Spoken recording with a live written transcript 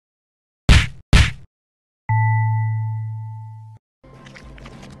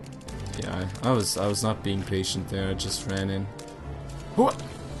Yeah, I was not being patient there. I just ran in. What?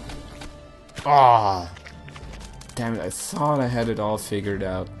 Ah! Damn it! I thought I had it all figured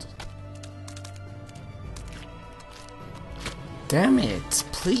out. Damn it!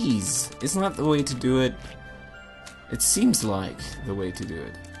 Please! Isn't that the way to do it? It seems like the way to do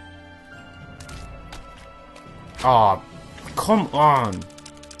it. Ah! Come on!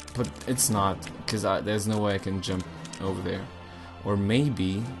 But it's not, because there's no way I can jump over there. Or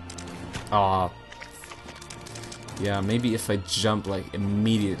maybe... Ah... Yeah, maybe if I jump like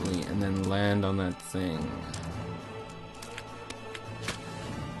immediately and then land on that thing.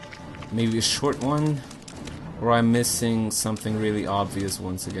 Maybe a short one? Or I'm missing something really obvious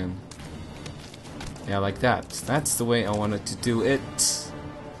once again. Yeah, like that. That's the way I wanted to do it.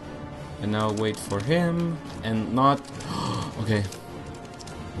 And now wait for him and not... Okay.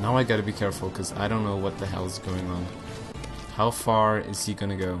 Now I gotta be careful because I don't know what the hell is going on. How far is he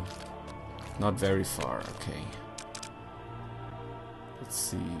gonna go? Not very far, okay. Let's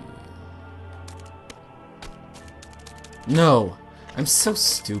see. No! I'm so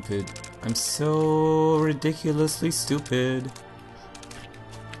stupid. I'm so ridiculously stupid.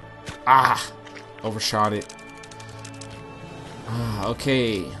 Ah! Overshot it. Ah,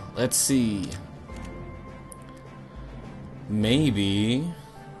 okay. Let's see. Maybe...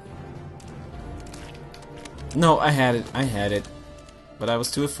 No, I had it. I had it. But I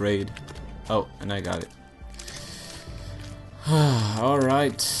was too afraid. Oh, and I got it.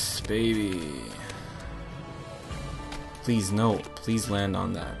 Alright, baby. Please, no. Please land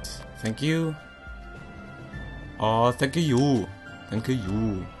on that. Thank you. Oh, thank you. Thank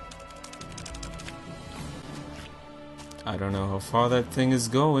you. I don't know how far that thing is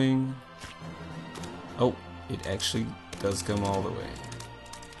going. Oh, it actually does come all the way.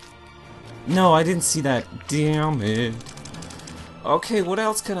 No, I didn't see that. Damn it. Okay, what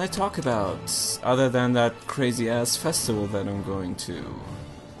else can I talk about? Other than that crazy ass festival that I'm going to.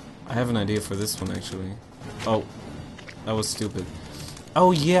 I have an idea for this one actually. Oh, that was stupid.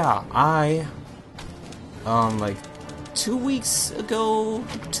 Oh yeah, like 2 weeks ago,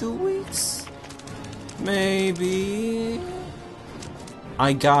 2 weeks? Maybe...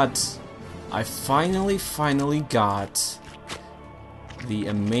 I finally got the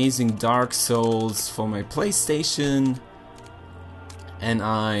amazing Dark Souls for my PlayStation, and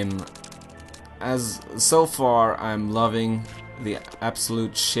so far I'm loving the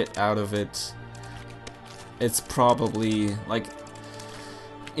absolute shit out of it. It's probably like,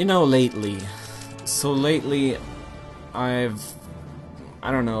 you know, lately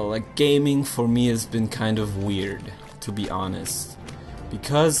I don't know, like gaming for me has been kind of weird, to be honest,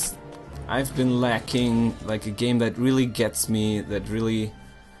 because I've been lacking like a game that really gets me, that really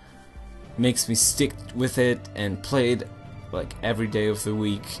makes me stick with it and play it like every day of the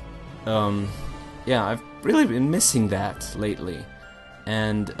week. Yeah, I've really been missing that lately,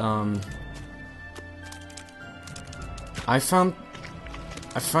 and I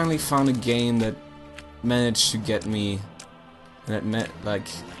finally found a game that managed to get me, that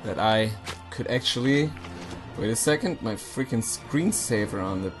I could actually... Wait a second, my freaking screensaver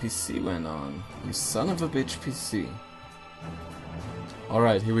on the PC went on. You son of a bitch PC.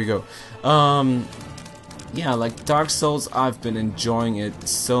 Alright, here we go. Yeah, like Dark Souls, I've been enjoying it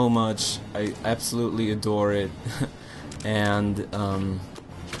so much. I absolutely adore it. And I'm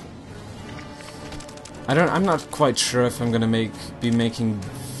not quite sure if I'm gonna be making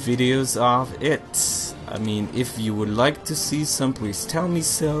videos of it. I mean, if you would like to see some, please tell me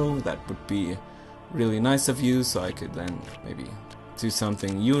so. That would be really nice of you, so I could then maybe do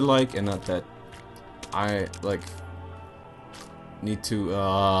something you like and not that I like need to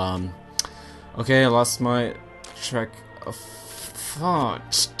okay, I lost my track of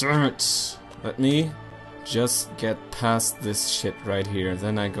thought. Damn it. Let me just get past this shit right here,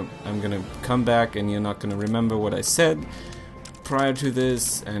 then I'm gonna come back and you're not gonna remember what I said prior to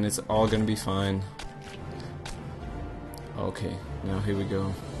this, and it's all gonna be fine. Okay, now here we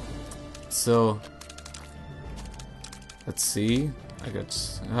go. So let's see.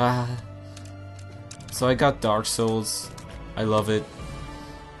 So I got Dark Souls. I love it,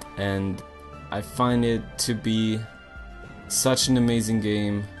 and I find it to be such an amazing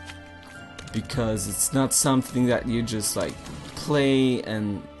game because it's not something that you just like play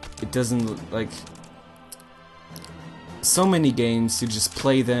and it doesn't, like, so many games you just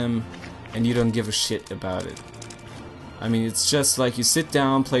play them and you don't give a shit about it. I mean, it's just like you sit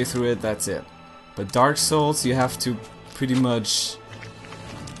down, play through it, that's it. But Dark Souls, you have to pretty much...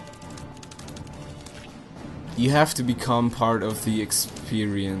 You have to become part of the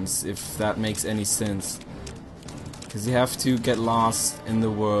experience, if that makes any sense. because you have to get lost in the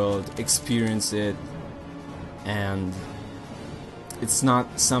world, experience it, and it's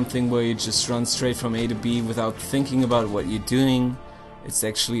not something where you just run straight from A to B without thinking about what you're doing. It's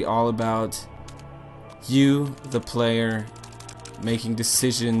actually all about you, the player, making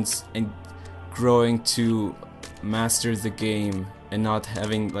decisions and growing to master the game, and not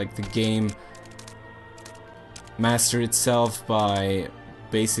having like the game master itself by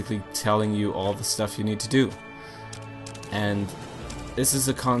basically telling you all the stuff you need to do. And this is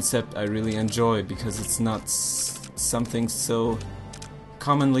a concept I really enjoy because it's not something so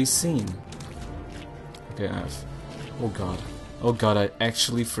commonly seen. Okay, oh god, I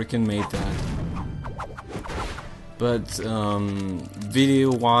actually freaking made that. But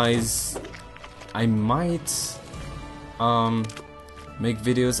video wise, I might make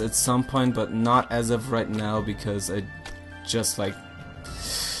videos at some point, but not as of right now, because I just like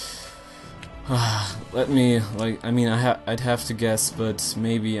let me like, I mean, I'd have to guess, but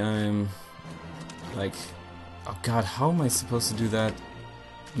maybe I'm like, oh god, how am I supposed to do that?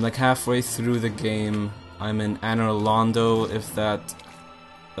 I'm like halfway through the game. I'm in Anor Londo. If that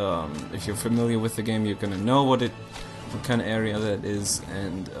if you're familiar with the game, you're gonna know what kind of area that is,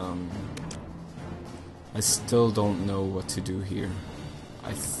 and I still don't know what to do here.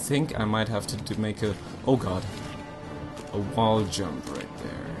 I think I might have to make a, oh god, a wall jump right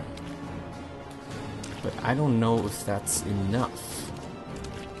there. But I don't know if that's enough.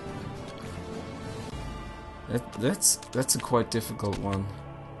 That's a quite difficult one.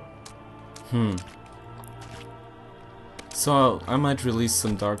 So I might release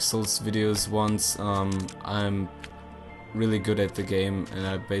some Dark Souls videos once I'm really good at the game and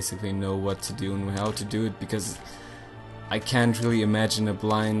I basically know what to do and how to do it, because I can't really imagine a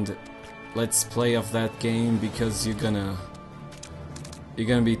blind let's play of that game, because you're gonna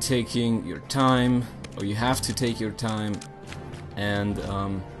be taking your time, or you have to take your time, and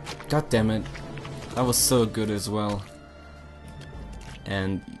god damn it, that was so good as well.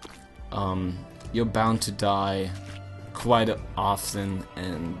 And you're bound to die quite often,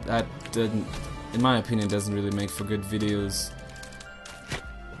 and that didn't, in my opinion, doesn't really make for good videos.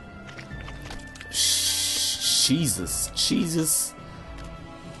 Jesus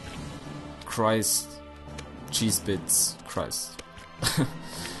Christ, cheese bits, Christ.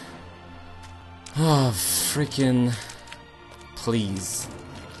 Ah, freaking please.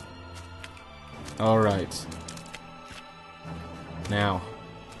 Alright. Now.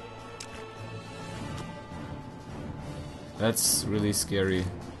 That's really scary.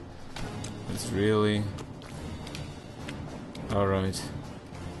 That's really... Alright.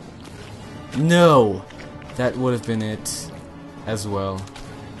 No! That would have been it as well.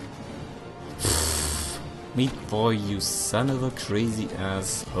 Meat boy, you son of a crazy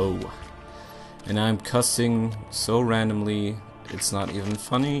ass hoe. And I'm cussing so randomly, it's not even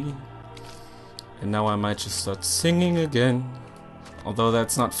funny. And now I might just start singing again. Although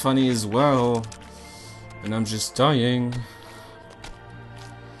that's not funny as well. And I'm just dying.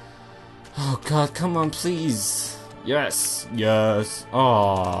 Oh god, come on, please. Yes, yes.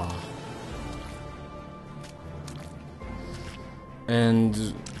 Aww.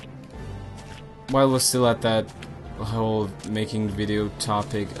 And while we're still at that whole making video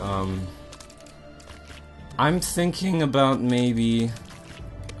topic, I'm thinking about maybe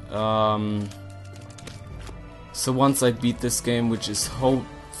so once I beat this game, which is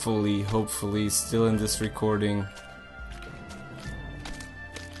hopefully still in this recording,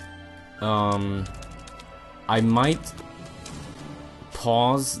 I might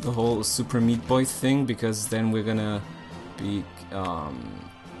pause the whole Super Meat Boy thing, because then we're gonna be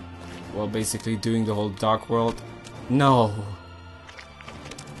well, basically doing the whole Dark World. No!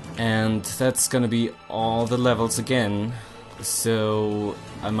 And that's gonna be all the levels again, so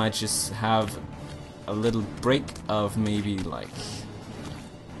I might just have a little break of maybe like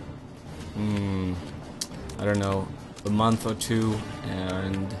I don't know, a month or two,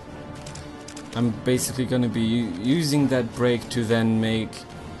 and I'm basically gonna be using that break to then make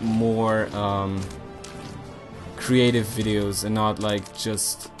more creative videos, and not like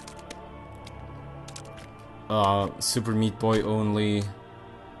just Super Meat Boy only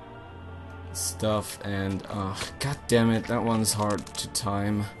stuff. And god damn it, that one's hard to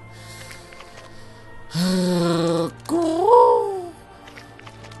time.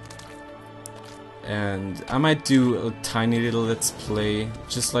 And I might do a tiny little let's play,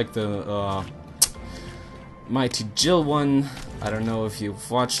 just like the Mighty Jill one. I don't know if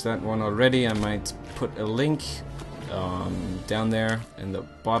you've watched that one already. I might put a link down there in the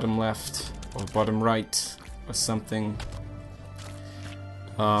bottom left or bottom right or something,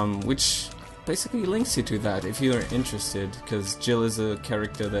 which basically links you to that if you're interested, because Jill is a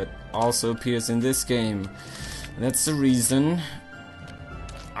character that also appears in this game. And that's the reason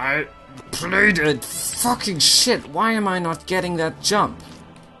I played it. Fucking shit, why am I not getting that jump?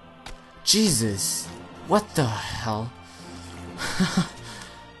 Jesus, what the hell?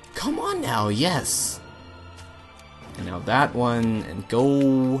 Come on now, yes. And now that one, and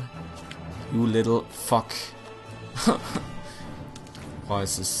go, you little fuck. Why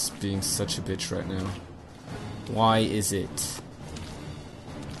is this being such a bitch right now? Why is it?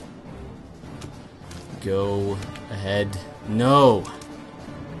 Go ahead. No!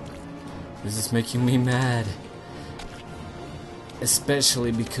 This is making me mad.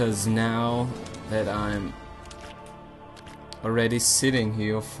 Especially because now that I'm already sitting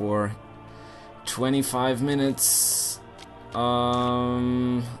here for 25 minutes,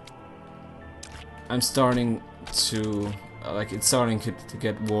 I'm starting to, it's starting to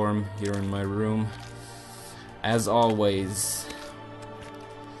get warm here in my room, as always,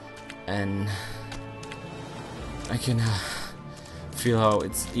 and I can feel how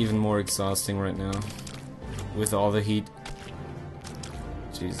it's even more exhausting right now with all the heat.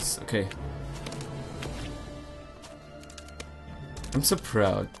 Jesus, okay. I'm so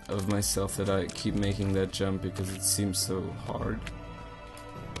proud of myself that I keep making that jump because it seems so hard.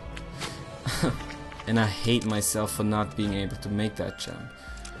 And I hate myself for not being able to make that jump.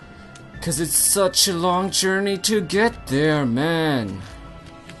 Because it's such a long journey to get there, man.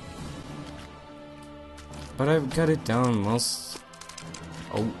 But I've got it down most...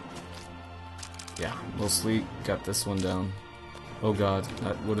 Oh. Yeah, mostly got this one down. Oh god,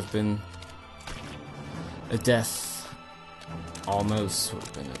 that would have been a death. Almost would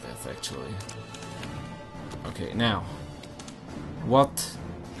have been a death, actually. Okay, now. What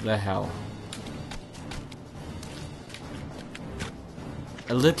the hell?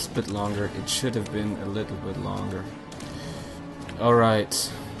 A little bit longer. It should have been a little bit longer. Alright.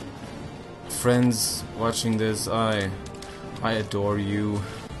 Friends watching this, I adore you.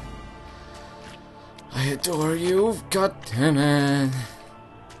 I adore you. God damn it.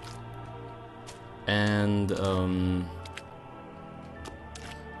 And,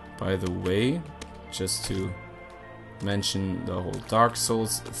 by the way, just to mention the whole Dark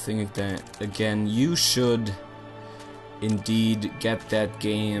Souls thing again, you should indeed get that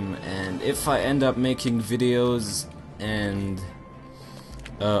game, and if I end up making videos and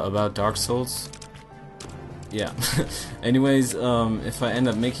about Dark Souls, yeah. Anyways, if I end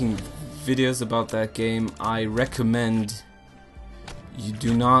up making videos about that game, I recommend you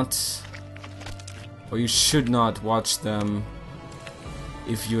do not, or you should not watch them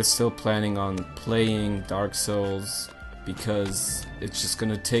if you're still planning on playing Dark Souls, because it's just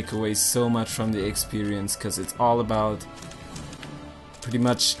gonna take away so much from the experience, because it's all about pretty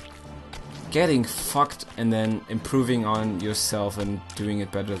much getting fucked and then improving on yourself and doing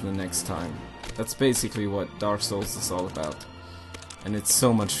it better the next time. That's basically what Dark Souls is all about, and it's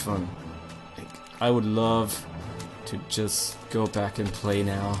so much fun. Like, I would love to just go back and play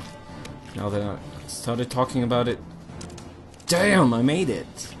now that I started talking about it. Damn, I made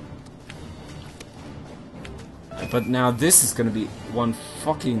it! But now this is gonna be one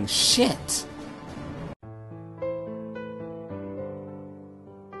fucking shit!